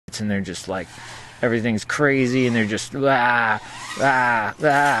rates, and they're just like, everything's crazy, and they're just ah, ah,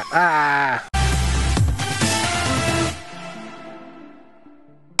 ah, ah.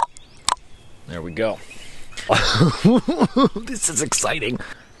 There we go. This is exciting.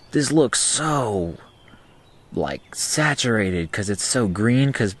 This looks so like saturated because it's so green,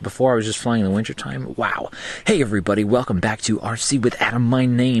 because before I was just flying in the wintertime. Wow. Hey everybody, welcome back to RC with Adam. My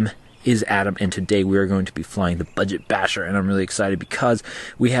name is Adam, and today we are going to be flying the Budget Basher, and I'm really excited because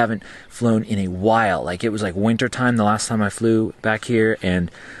we haven't flown in a while. Like, it was like wintertime the last time I flew back here, and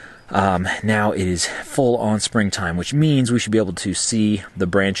now it is full on springtime, which means we should be able to see the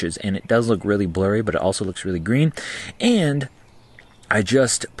branches, and it does look really blurry, but it also looks really green. And I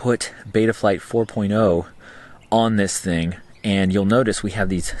just put BetaFlight 4.0 on this thing, and you'll notice we have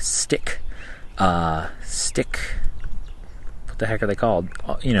these stick, what the heck are they called?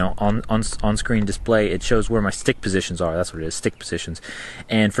 You know, on screen display, it shows where my stick positions are. That's what it is, stick positions.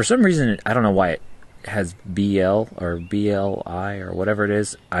 And for some reason, I don't know why it has BL or BLI or whatever it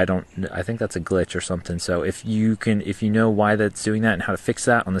is. I think that's a glitch or something. So if you know why that's doing that and how to fix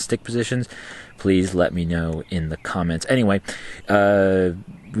that on the stick positions, please let me know in the comments. Anyway,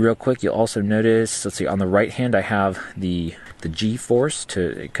 real quick, you'll also notice, let's see, on the right hand I have the G-force,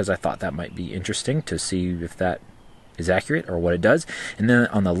 because I thought that might be interesting to see if that is accurate or what it does. And then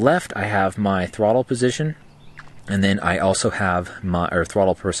on the left I have my throttle position, and then I also have my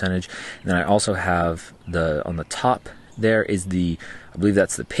throttle percentage, and then I also have on the top there is I believe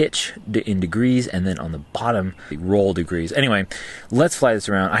that's the pitch in degrees, and then on the bottom the roll degrees. Anyway, let's fly this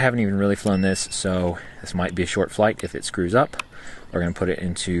around. I haven't even really flown this, so this might be a short flight if it screws up. We're going to put it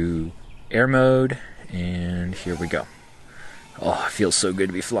into air mode, and here we go. Oh, it feels so good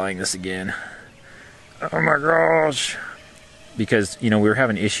to be flying this again. Oh my gosh. Because, you know, we were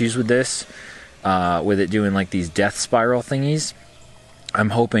having issues with this, with it doing like these death spiral thingies. I'm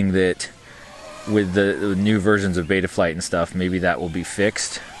hoping that with the new versions of BetaFlight and stuff, maybe that will be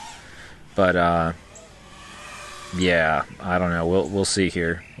fixed. But, yeah, I don't know. We'll see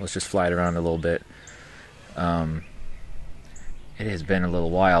here. Let's just fly it around a little bit. It has been a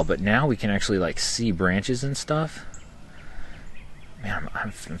little while, but now we can actually like see branches and stuff. Man,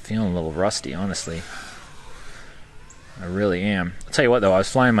 I'm feeling a little rusty, honestly. I really am. I'll tell you what though, I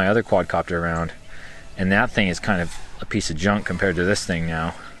was flying my other quadcopter around, and that thing is kind of a piece of junk compared to this thing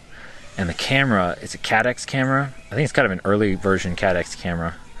now. And the camera, it's a Cadex camera. I think it's kind of an early version Cadex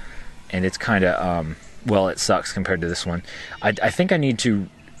camera, and it's kind of well, it sucks compared to this one. I think I need to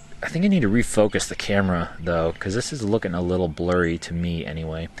refocus the camera though, because this is looking a little blurry to me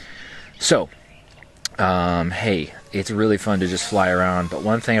anyway. So hey, it's really fun to just fly around, but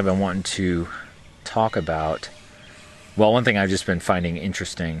one thing I've been wanting to talk about, well, one thing I've just been finding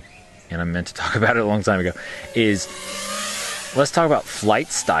interesting, and I meant to talk about it a long time ago, is let's talk about flight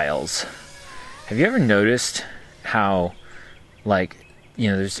styles. Have you ever noticed how, like,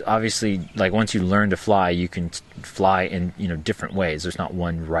 you know, there's obviously, like, once you learn to fly, you can fly in, you know, different ways. There's not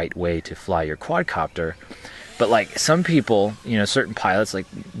one right way to fly your quadcopter. But, like, some people, you know, certain pilots, like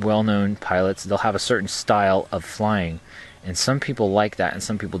well-known pilots, they'll have a certain style of flying. And some people like that and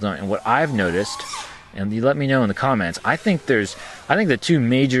some people don't. And what I've noticed, and you let me know in the comments, I think the two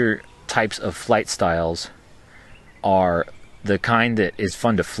major types of flight styles are the kind that is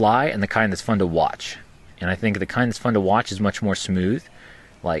fun to fly and the kind that's fun to watch. And I think the kind that's fun to watch is much more smooth.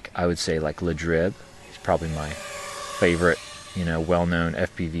 Like, I would say, like, Le Drib. He's probably my favorite, you know, well-known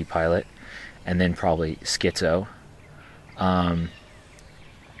FPV pilot. And then probably Schizo.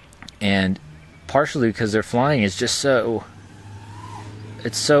 And partially because their flying is just so,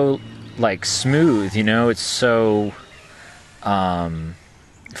 it's so, like, smooth, you know? It's so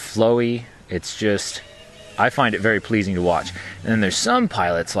flowy. It's just, I find it very pleasing to watch. And then there's some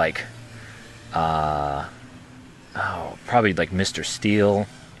pilots like probably like Mr. Steele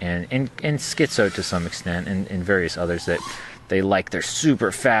and Schizo to some extent, and various others, that they like their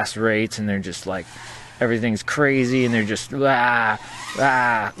super fast rates, and they're just like, everything's crazy, and they're just See,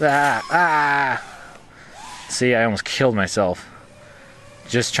 I almost killed myself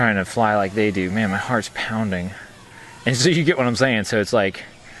just trying to fly like they do. Man, my heart's pounding. And so you get what I'm saying. So it's like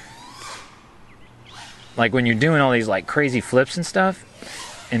when you're doing all these like crazy flips and stuff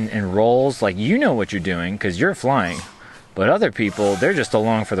and rolls, like, you know what you're doing because you're flying. But other people, they're just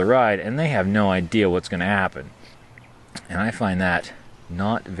along for the ride, and they have no idea what's going to happen. And I find that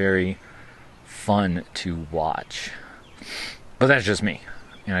not very fun to watch. But that's just me.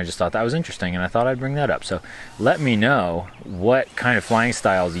 And I just thought that was interesting, and I thought I'd bring that up. So let me know what kind of flying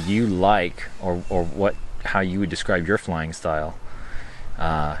styles you like, or how you would describe your flying style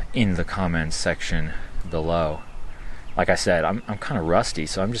in the comments section below. like I said, I'm kind of rusty,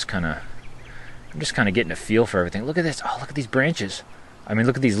 so I'm just kind of getting a feel for everything. Look at this. Oh, look at these branches. I mean,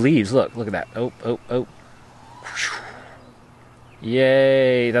 look at these leaves. Look at that. Oh.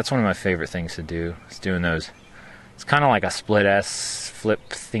 Yay. That's one of my favorite things to do. It's doing those. It's kind of like a split S flip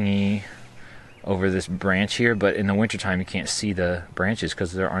thingy over this branch here, but in the wintertime you can't see the branches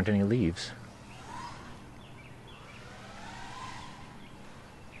because there aren't any leaves.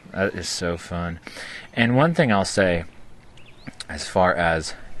 That is so fun. And one thing I'll say, as far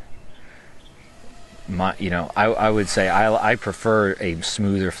as my, I would say I prefer a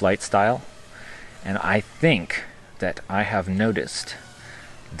smoother flight style, and I think that I have noticed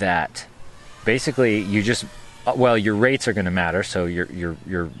that basically you just, well, your rates are going to matter, so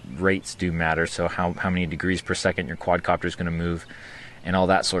your rates do matter, so how many degrees per second your quadcopter is going to move and all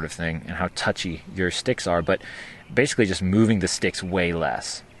that sort of thing, and how touchy your sticks are, but basically just moving the sticks way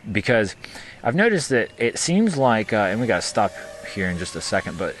less. Because I've noticed that it seems like, and we got to stop here in just a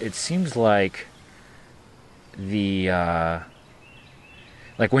second, but it seems like like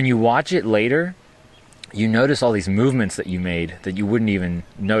when you watch it later, you notice all these movements that you made that you wouldn't even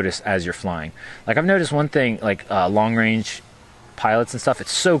notice as you're flying. Like I've noticed one thing, like long range pilots and stuff,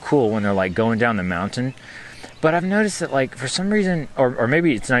 it's so cool when they're like going down the mountain. But I've noticed that like for some reason, or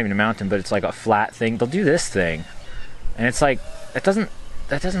maybe it's not even a mountain, but it's like a flat thing, they'll do this thing. And it's like, that doesn't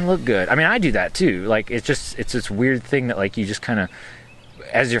look good. I mean, I do that too. Like it's this weird thing that like you just kind of,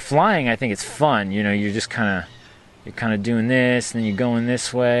 as you're flying, I think it's fun. You're just kind of doing this, and then you're going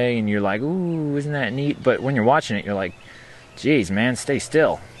this way, and you're like, ooh, isn't that neat? But when you're watching it, you're like, geez, man, stay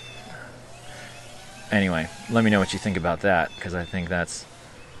still. Anyway, let me know what you think about that, because I think that's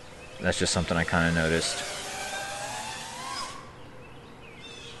just something I kind of noticed.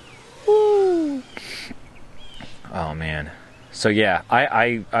 Woo! Oh man. So yeah,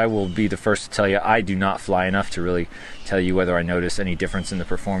 I will be the first to tell you, I do not fly enough to really tell you whether I notice any difference in the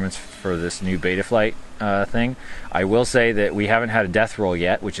performance for this new BetaFlight thing. I will say that we haven't had a death roll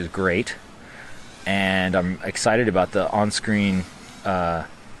yet, which is great, and I'm excited about the on-screen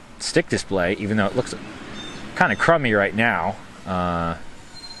stick display, even though it looks kind of crummy right now,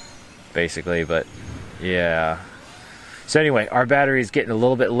 basically, but yeah. So anyway, our battery is getting a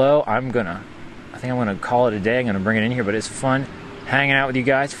little bit low. I think I'm gonna call it a day. I'm gonna bring it in here, but it's fun hanging out with you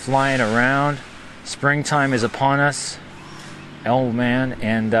guys, flying around. Springtime is upon us, oh man,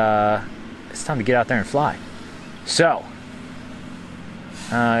 and it's time to get out there and fly. So,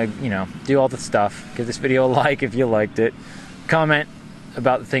 do all the stuff. Give this video a like if you liked it. Comment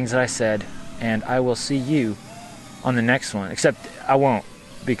about the things that I said, and I will see you on the next one. Except I won't,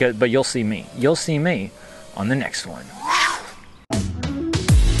 but you'll see me. You'll see me on the next one.